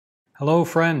Hello,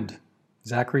 friend.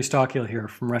 Zachary Stockill here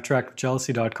from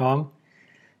retroactivejealousy.com.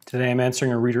 Today I'm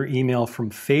answering a reader email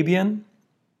from Fabian.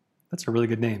 That's a really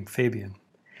good name, Fabian.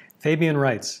 Fabian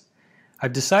writes,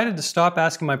 I've decided to stop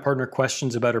asking my partner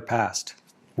questions about her past.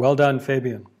 Well done,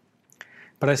 Fabian.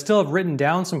 But I still have written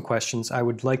down some questions I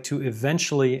would like to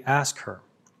eventually ask her.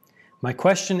 My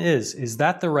question is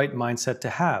that the right mindset to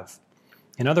have?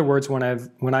 In other words, when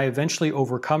I eventually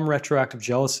overcome retroactive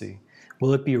jealousy,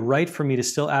 will it be right for me to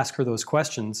still ask her those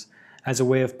questions as a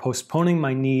way of postponing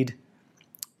my need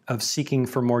of seeking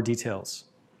for more details?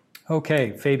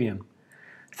 Okay, Fabian,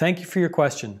 thank you for your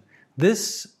question.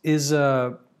 This is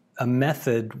a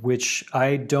method which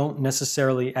I don't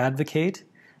necessarily advocate,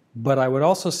 but I would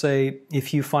also say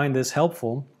if you find this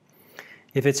helpful,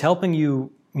 if it's helping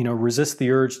you resist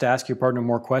the urge to ask your partner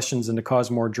more questions and to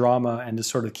cause more drama and to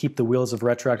sort of keep the wheels of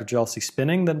retroactive jealousy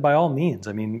spinning, then by all means.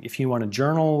 I mean, if you want to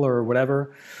journal or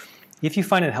whatever, if you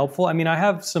find it helpful. I mean, I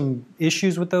have some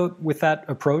issues with that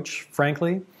approach,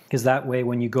 frankly, because that way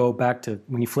when you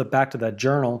flip back to that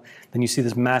journal, then you see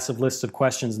this massive list of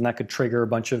questions and that could trigger a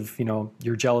bunch of,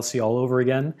 your jealousy all over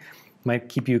again. Might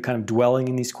keep you kind of dwelling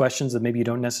in these questions that maybe you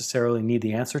don't necessarily need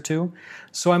the answer to.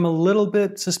 So I'm a little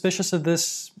bit suspicious of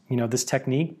this, this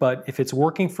technique, but if it's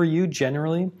working for you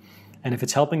generally, and if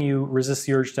it's helping you resist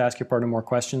the urge to ask your partner more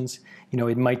questions,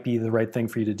 it might be the right thing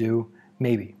for you to do,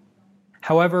 maybe.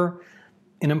 However,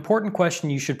 an important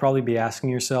question you should probably be asking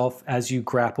yourself as you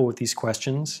grapple with these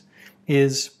questions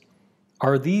is,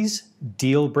 are these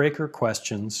deal breaker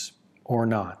questions or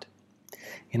not?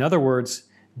 In other words,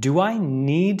 do I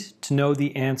need to know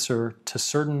the answers to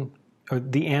certain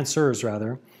of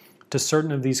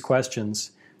these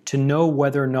questions to know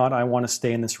whether or not I want to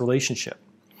stay in this relationship?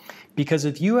 Because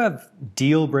if you have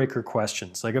deal breaker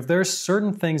questions, like if there's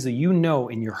certain things that you know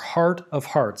in your heart of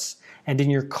hearts and in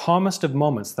your calmest of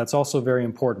moments, that's also very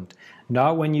important.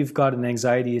 Not when you've got an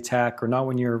anxiety attack, or not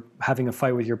when you're having a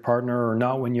fight with your partner, or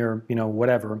not when you're,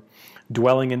 whatever,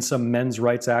 dwelling in some men's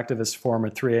rights activist forum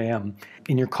at 3 a.m.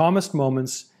 In your calmest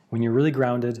moments, when you're really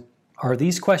grounded, are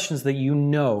these questions that you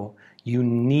know you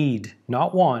need,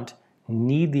 not want,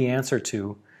 need the answer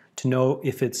to know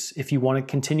if you want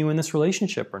to continue in this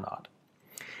relationship or not.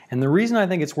 And the reason I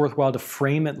think it's worthwhile to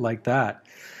frame it like that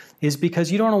is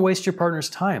because you don't want to waste your partner's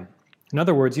time. In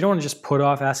other words, you don't want to just put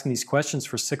off asking these questions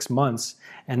for 6 months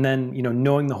and then,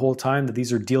 knowing the whole time that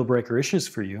these are deal breaker issues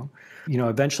for you.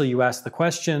 Eventually you ask the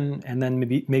question and then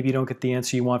maybe you don't get the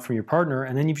answer you want from your partner,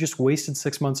 and then you've just wasted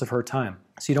 6 months of her time.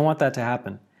 So you don't want that to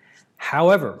happen.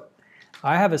 However,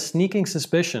 I have a sneaking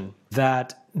suspicion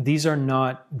that these are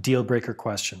not deal breaker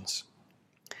questions.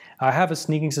 I have a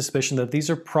sneaking suspicion that these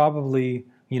are probably,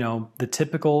 the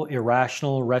typical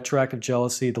irrational retroactive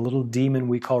jealousy, the little demon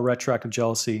we call retroactive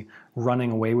jealousy running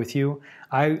away with you.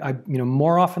 I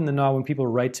more often than not, when people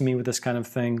write to me with this kind of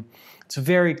thing, it's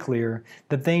very clear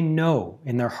that they know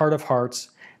in their heart of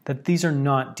hearts that these are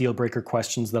not deal breaker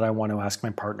questions that I want to ask my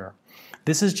partner.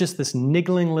 This is just this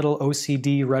niggling little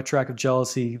OCD retroactive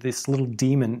jealousy, this little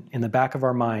demon in the back of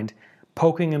our mind,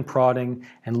 poking and prodding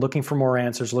and looking for more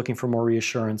answers, looking for more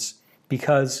reassurance.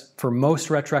 Because for most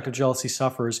retroactive jealousy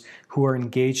sufferers who are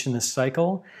engaged in this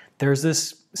cycle, there's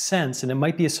this sense, and it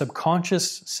might be a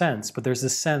subconscious sense, but there's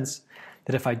this sense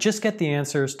that if I just get the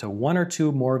answers to 1 or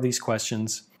 2 more of these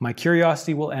questions, my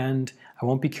curiosity will end, I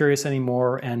won't be curious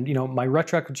anymore, and my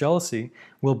retroactive jealousy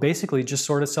will basically just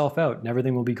sort itself out and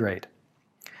everything will be great.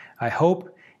 I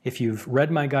hope if you've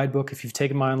read my guidebook, if you've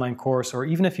taken my online course, or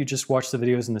even if you just watch the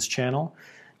videos in this channel,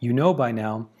 you know by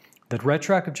now that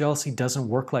retroactive jealousy doesn't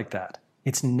work like that.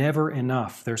 It's never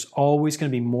enough. There's always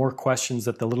going to be more questions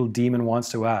that the little demon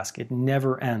wants to ask. It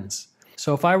never ends.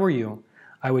 So if I were you,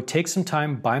 I would take some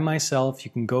time by myself.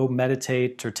 You can go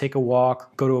meditate or take a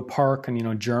walk, go to a park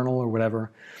and journal or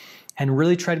whatever, and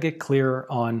really try to get clear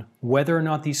on whether or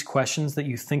not these questions that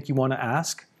you think you want to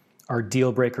ask are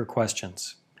deal breaker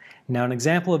questions. Now, an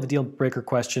example of a deal breaker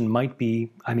question might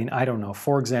be, I don't know,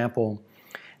 for example,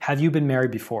 have you been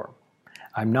married before?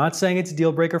 I'm not saying it's a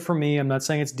deal breaker for me. I'm not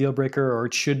saying it's a deal breaker or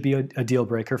it should be a deal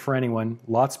breaker for anyone.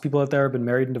 Lots of people out there have been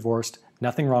married and divorced.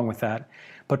 Nothing wrong with that.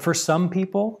 But for some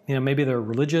people, maybe they're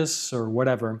religious or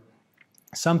whatever,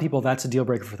 some people, that's a deal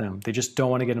breaker for them. They just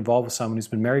don't want to get involved with someone who's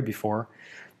been married before.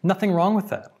 Nothing wrong with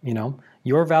that.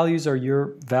 Your values are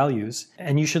your values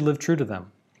and you should live true to them.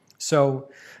 So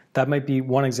that might be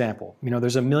one example.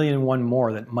 There's a million and one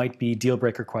more that might be deal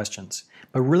breaker questions.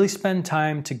 But really spend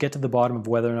time to get to the bottom of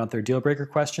whether or not they're deal breaker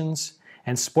questions.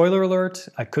 And spoiler alert,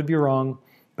 I could be wrong,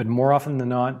 but more often than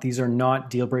not, these are not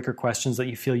deal breaker questions that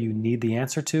you feel you need the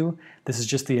answer to. This is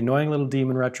just the annoying little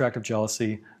demon retroactive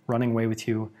jealousy running away with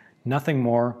you, nothing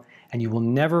more. and you will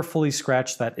never fully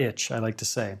scratch that itch, I like to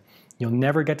say. You'll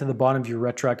never get to the bottom of your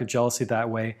retroactive jealousy that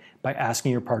way by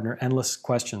asking your partner endless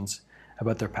questions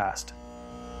about their past.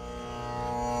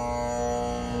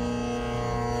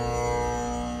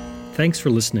 Thanks for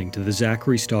listening to the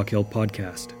Zachary Stockill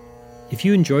podcast. If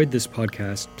you enjoyed this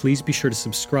podcast, please be sure to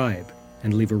subscribe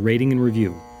and leave a rating and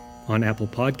review on Apple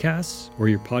Podcasts or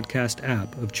your podcast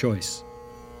app of choice.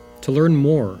 To learn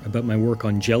more about my work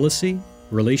on jealousy,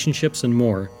 relationships, and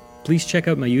more, please check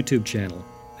out my YouTube channel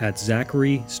at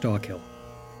Zachary Stockill.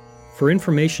 For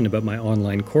information about my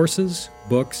online courses,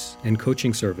 books, and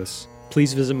coaching service,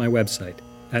 please visit my website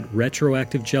at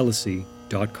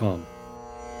retroactivejealousy.com.